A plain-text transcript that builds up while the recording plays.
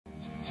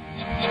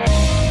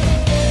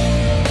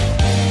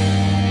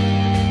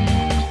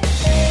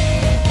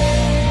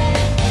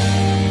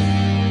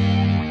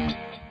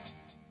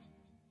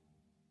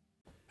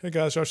Hey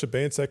guys, Josh at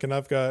Bane Tech, and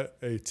I've got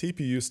a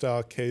TPU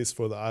style case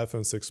for the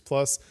iPhone 6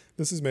 Plus.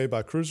 This is made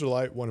by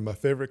Cruzerlite, one of my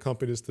favorite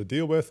companies to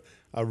deal with.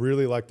 I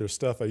really like their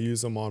stuff. I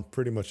use them on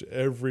pretty much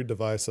every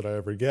device that I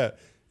ever get.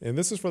 And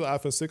this is for the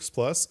iPhone 6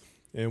 Plus.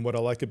 And what I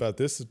like about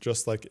this,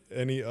 just like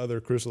any other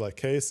Cruzerlite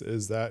case,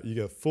 is that you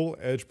get full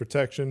edge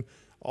protection.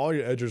 All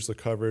your edges are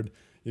covered.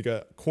 You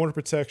got corner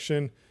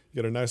protection.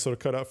 You got a nice little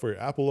cutout for your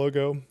Apple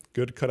logo.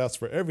 Good cutouts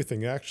for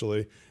everything,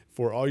 actually.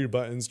 For all your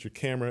buttons, your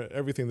camera,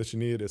 everything that you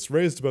need. It's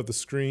raised above the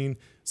screen,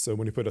 so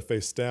when you put it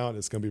face down,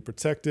 it's going to be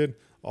protected.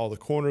 All the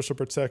corners are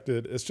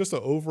protected. It's just an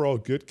overall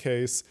good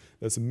case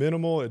that's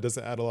minimal. It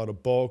doesn't add a lot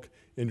of bulk,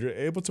 and you're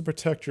able to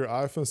protect your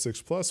iPhone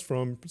 6 Plus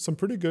from some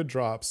pretty good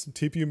drops.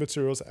 TPU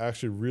material is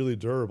actually really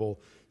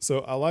durable, so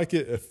I like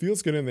it. It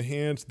feels good in the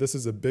hand. This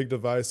is a big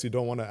device. You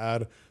don't want to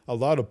add a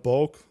lot of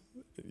bulk,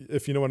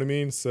 if you know what I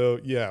mean. So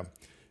yeah.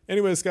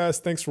 Anyways, guys,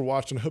 thanks for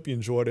watching. I hope you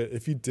enjoyed it.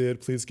 If you did,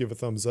 please give a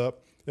thumbs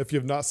up. If you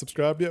have not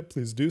subscribed yet,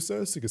 please do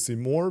so you can see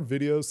more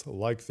videos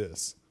like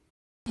this.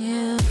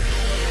 Yeah.